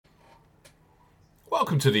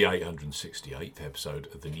Welcome to the 868th episode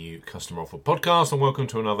of the New Customer Offer podcast, and welcome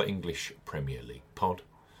to another English Premier League pod.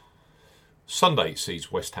 Sunday sees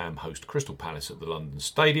West Ham host Crystal Palace at the London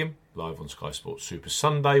Stadium. Live on Sky Sports Super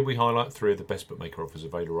Sunday, we highlight three of the best bookmaker offers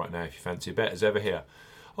available right now if you fancy a bet. As ever here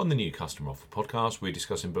on the New Customer Offer podcast, we're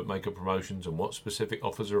discussing bookmaker promotions and what specific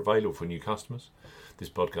offers are available for new customers. This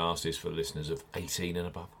podcast is for listeners of 18 and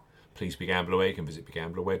above. Please be gamble aware. You can visit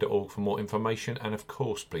begambleaware.org for more information, and of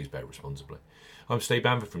course, please bet responsibly. I'm Steve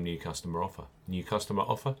Bamford from New Customer Offer,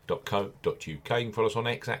 newcustomeroffer.co.uk. You can follow us on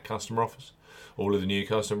X at Customer Offers. All of the new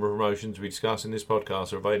customer promotions we discuss in this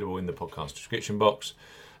podcast are available in the podcast description box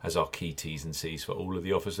as our key T's and C's for all of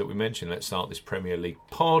the offers that we mentioned. Let's start this Premier League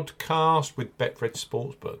podcast with Betfred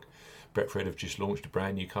Sportsbook. Betfred have just launched a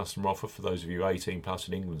brand new customer offer for those of you 18 plus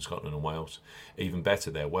in England, Scotland and Wales. Even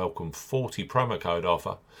better, their welcome 40 promo code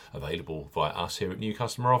offer, available via us here at New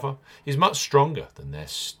Customer Offer, is much stronger than their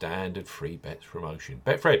standard free bets promotion.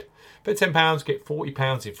 Betfred, bet £10, get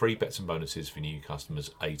 £40 in free bets and bonuses for new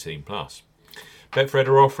customers 18 plus. Betfred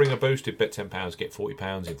are offering a boosted bet £10, get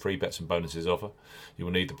 £40 in free bets and bonuses offer. You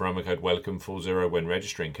will need the promo code WELCOME40 when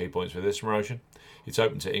registering. Key points for this promotion: it's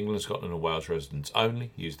open to England, Scotland and Wales residents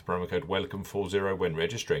only. Use the promo code WELCOME40 when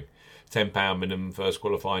registering. £10 minimum first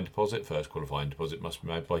qualifying deposit. First qualifying deposit must be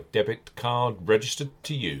made by debit card registered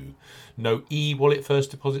to you. No e-wallet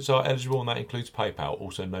first deposits are eligible, and that includes PayPal.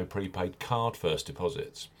 Also no prepaid card first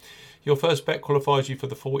deposits. Your first bet qualifies you for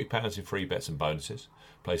the £40 in free bets and bonuses.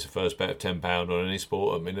 Place a first bet of £10 on any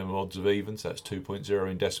sport at minimum odds of evens, that's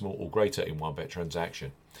 2.0 in decimal or greater in one bet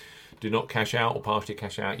transaction. Do not cash out or partially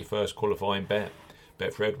cash out your first qualifying bet.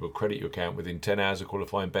 Betfred will credit your account within 10 hours of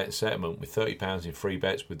qualifying bet settlement with £30 in free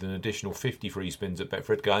bets with an additional 50 free spins at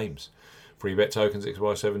Betfred Games. Free bet tokens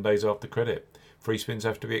expire 7 days after credit. Free spins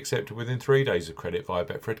have to be accepted within 3 days of credit via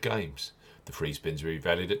Betfred Games. The free spins will be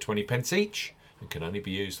valid at 20p each and can only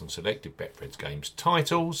be used on selected Betfred Games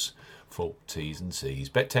titles. Full T's and C's.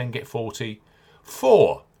 Bet 10, get 40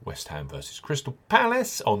 for West Ham versus Crystal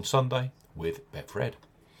Palace on Sunday with Betfred.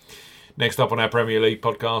 Next up on our Premier League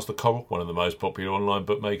podcast, the Coral, one of the most popular online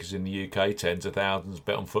bookmakers in the UK. Tens of thousands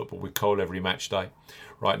bet on football with Coral every match day.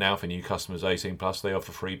 Right now, for new customers 18 plus, they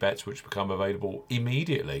offer free bets which become available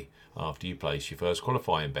immediately after you place your first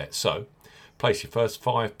qualifying bet. So, place your first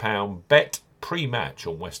 £5 bet pre-match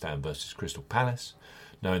on West Ham versus Crystal Palace,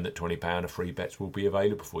 knowing that £20 of free bets will be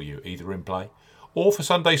available for you, either in play or for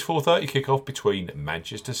Sunday's 4:30 kick-off between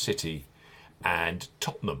Manchester City and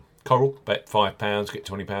Tottenham. Coral, bet £5, get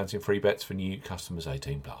 £20 in free bets for new customers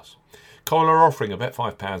 18 plus. Coral are offering a bet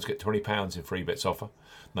 £5, get £20 in free bets offer.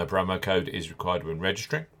 No promo code is required when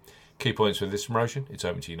registering. Key points for this promotion: it's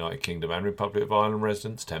open to United Kingdom and Republic of Ireland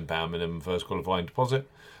residents. £10 minimum first qualifying deposit.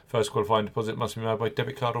 First qualifying deposit must be made by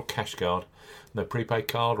debit card or cash card. No prepaid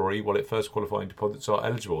card or e-wallet first qualifying deposits are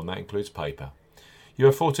eligible, and that includes PayPal. You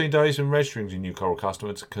have 14 days when registering as a new Coral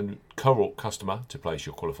customer to place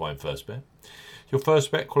your qualifying first bet. Your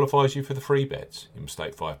first bet qualifies you for the free bets. You must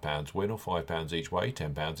stake £5 win or £5 each way,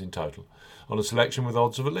 £10 in total, on a selection with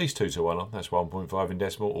odds of at least 2 to 1 on, that's 1.5 in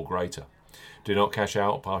decimal or greater. Do not cash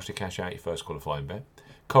out or partially cash out your first qualifying bet.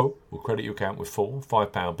 Coral will credit your account with full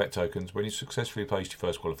 £5 bet tokens when you successfully placed your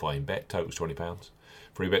first qualifying bet, totals £20.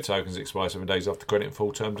 Free bet tokens expire 7 days after credit and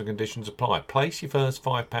full terms and conditions apply. Place your first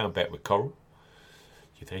 £5 bet with Coral.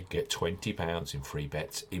 You then get £20 in free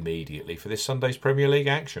bets immediately for this Sunday's Premier League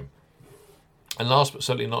action. And last but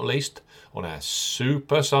certainly not least, on our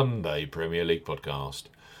Super Sunday Premier League podcast,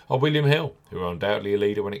 are William Hill, who are undoubtedly a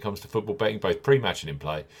leader when it comes to football betting, both pre-match and in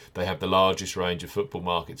play. They have the largest range of football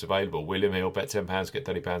markets available. William Hill, bet £10, get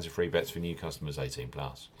 £30 in free bets for new customers 18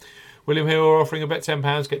 plus. William Hill are offering a bet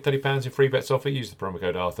 £10, get £30 in free bets offer. Use the promo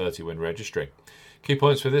code R30 when registering. Key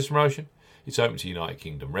points for this promotion: it's open to United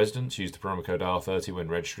Kingdom residents. Use the promo code R30 when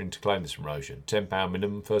registering to claim this promotion. £10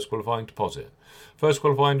 minimum first qualifying deposit. First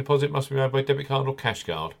qualifying deposit must be made by debit card or cash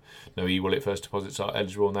card. No e-wallet first deposits are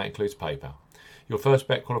eligible, and that includes PayPal. Your first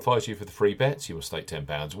bet qualifies you for the free bets. You will stake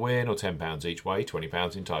 £10 win or £10 each way,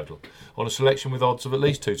 £20 in total, on a selection with odds of at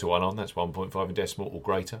least 2 to 1 on, that's 1.5 in decimal or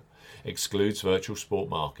greater. Excludes virtual sport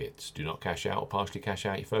markets. Do not cash out or partially cash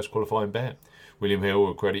out your first qualifying bet. William Hill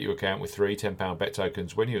will credit your account with 3 £10 bet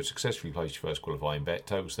tokens when you have successfully placed your first qualifying bet,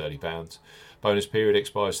 totals £30. Bonus period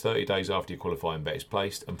expires 30 days after your qualifying bet is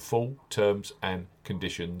placed, and full terms and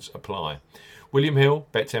conditions apply. William Hill,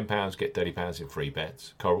 bet £10, get £30 in free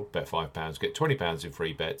bets. Coral, bet £5, get £20 in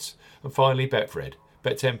free bets. And finally, Betfred,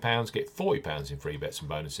 bet £10, get £40 in free bets and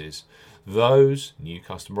bonuses. Those new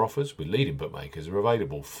customer offers with leading bookmakers are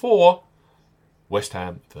available for West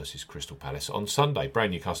Ham versus Crystal Palace on Sunday.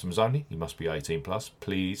 Brand new customers only. You must be 18 plus.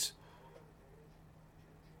 Please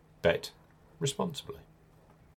bet responsibly.